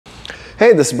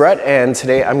Hey, this is Brett, and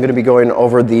today I'm going to be going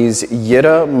over these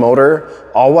Yitamotor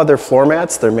all-weather floor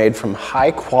mats. They're made from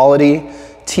high-quality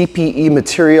TPE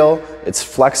material. It's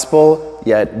flexible,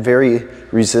 yet very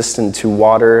resistant to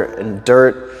water and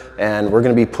dirt, and we're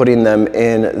going to be putting them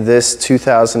in this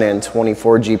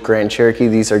 2024 Jeep Grand Cherokee.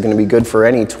 These are going to be good for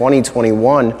any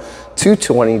 2021 to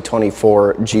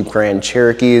 2024 Jeep Grand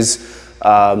Cherokees.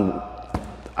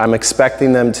 I'm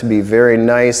expecting them to be very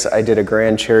nice. I did a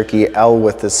Grand Cherokee L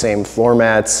with the same floor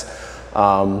mats,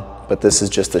 but this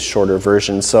is just a shorter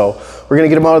version. So we're gonna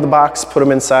get them out of the box, put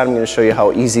them inside. I'm gonna show you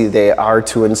how easy they are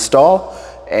to install,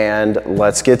 and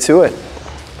let's get to it.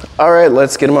 All right,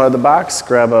 let's get them out of the box.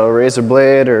 Grab a razor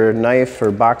blade or knife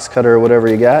or box cutter or whatever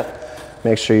you got.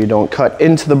 Make sure you don't cut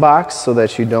into the box so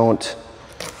that you don't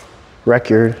wreck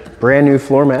your brand new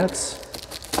floor mats.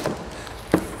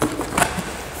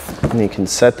 And you can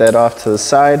set that off to the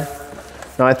side.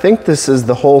 Now I think this is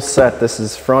the whole set. This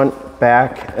is front,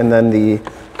 back, and then the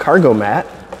cargo mat.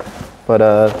 But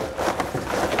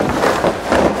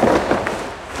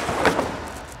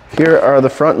here are the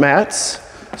front mats.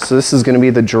 So this is gonna be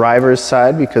the driver's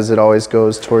side because it always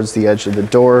goes towards the edge of the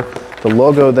door. The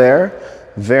logo there,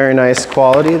 very nice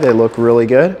quality. They look really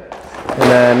good. And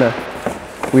then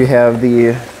we have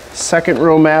the second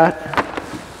row mat.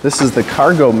 This is the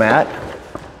cargo mat.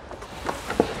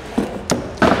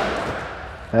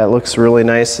 That looks really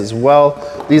nice as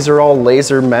well. These are all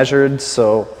laser measured,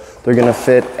 so they're gonna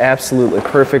fit absolutely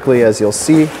perfectly, as you'll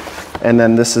see. And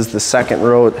then this is the second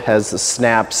row. It has the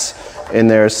snaps in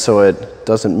there so it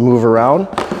doesn't move around.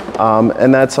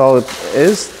 And that's all it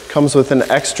is. Comes with an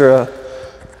extra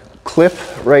clip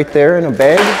right there in a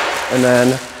bag. And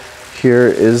then here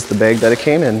is the bag that it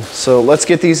came in. So let's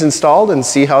get these installed and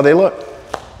see how they look.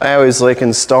 I always like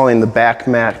installing the back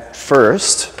mat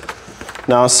first.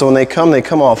 Now, so when they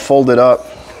come all folded up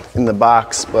in the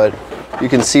box, but you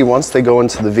can see once they go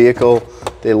into the vehicle,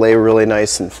 they lay really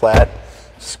nice and flat.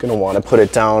 Just gonna wanna put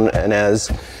it down, and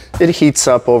as it heats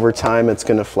up over time, it's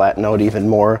gonna flatten out even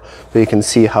more. But you can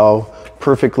see how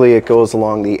perfectly it goes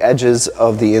along the edges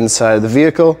of the inside of the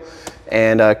vehicle,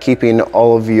 and keeping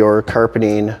all of your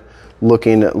carpeting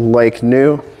looking like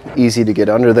new, easy to get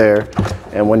under there.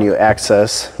 And when you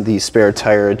access the spare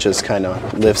tire, it just kind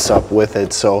of lifts up with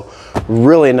it. So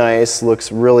really nice,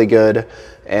 looks really good.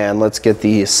 And let's get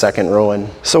the second row in.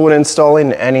 So when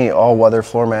installing any all-weather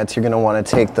floor mats, you're gonna wanna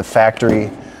take the factory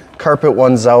carpet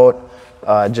ones out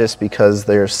just because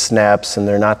they're snaps and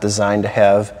they're not designed to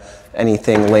have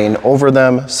anything laying over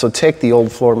them. So take the old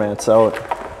floor mats out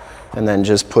and then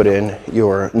just put in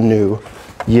your new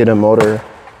Yitamotor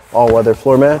all-weather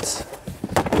floor mats.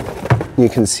 You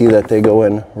can see that they go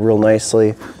in real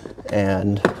nicely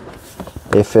and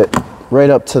they fit right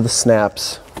up to the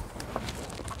snaps.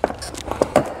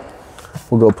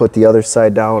 We'll go put the other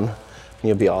side down and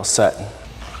you'll be all set.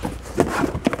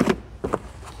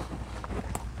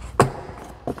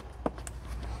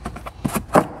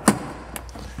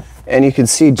 And you can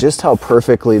see just how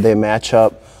perfectly they match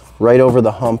up right over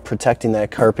the hump, protecting that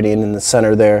carpeting in the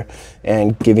center there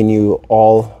and giving you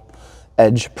all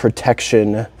edge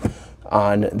protection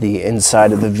on the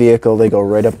inside of the vehicle. They go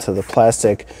right up to the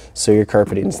plastic, so your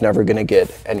carpeting's never gonna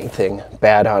get anything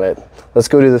bad on it. Let's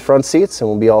go to the front seats and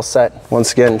we'll be all set.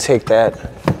 Once again, take that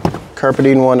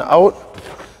carpeting one out,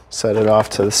 set it off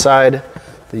to the side.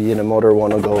 The Yitamotor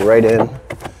one will go right in,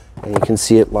 and you can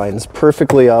see it lines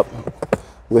perfectly up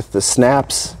with the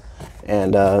snaps,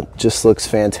 and just looks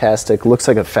fantastic. Looks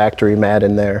like a factory mat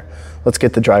in there. Let's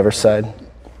get the driver's side.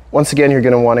 Once again, you're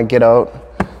gonna wanna get out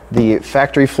the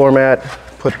factory floor mat,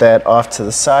 put that off to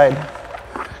the side,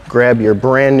 grab your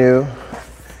brand new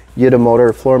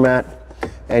Yitamotor floor mat,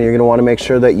 and you're gonna wanna make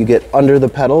sure that you get under the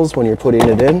pedals when you're putting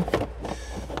it in.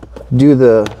 Do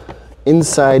the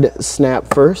inside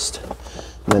snap first,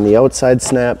 and then the outside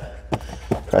snap.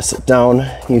 Press it down.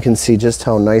 You can see just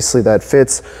how nicely that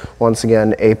fits. Once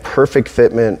again, a perfect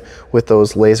fitment with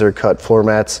those laser cut floor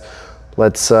mats.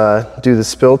 Let's do the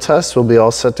spill test. We'll be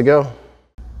all set to go.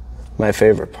 My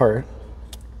favorite part.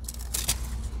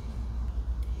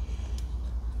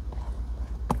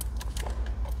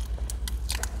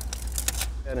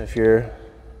 And if your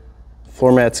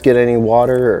floor mats get any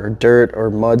water or dirt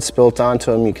or mud spilt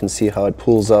onto them, you can see how it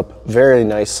pulls up very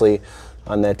nicely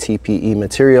on that TPE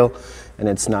material, and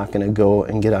it's not going to go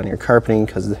and get on your carpeting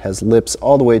because it has lips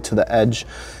all the way to the edge.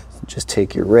 Just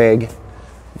take your rag,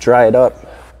 dry it up.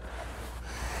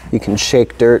 You can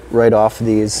shake dirt right off of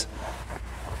these.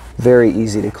 Very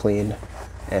easy to clean,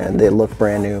 and they look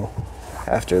brand new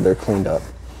after they're cleaned up.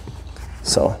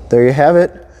 So there you have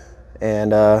it,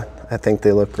 and I think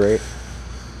they look great.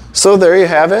 So there you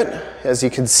have it. as you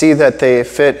can see that they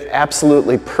fit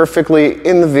absolutely perfectly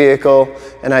in the vehicle,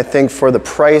 and I think for the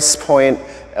price point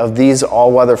of these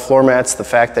all-weather floor mats, the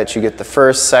fact that you get the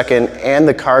first, second, and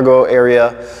the cargo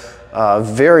area,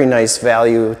 very nice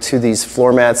value to these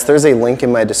floor mats. There's a link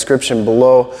in my description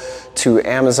below to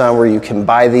Amazon where you can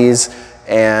buy these,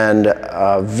 and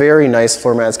very nice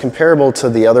floor mats comparable to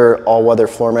the other all-weather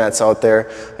floor mats out there.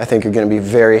 I think you're going to be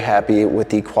very happy with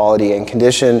the quality and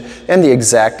condition and the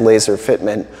exact laser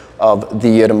fitment of the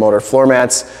Yitamotor floor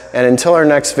mats. And until our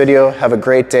next video, have a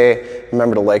great day.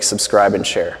 Remember to like, subscribe, and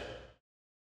share.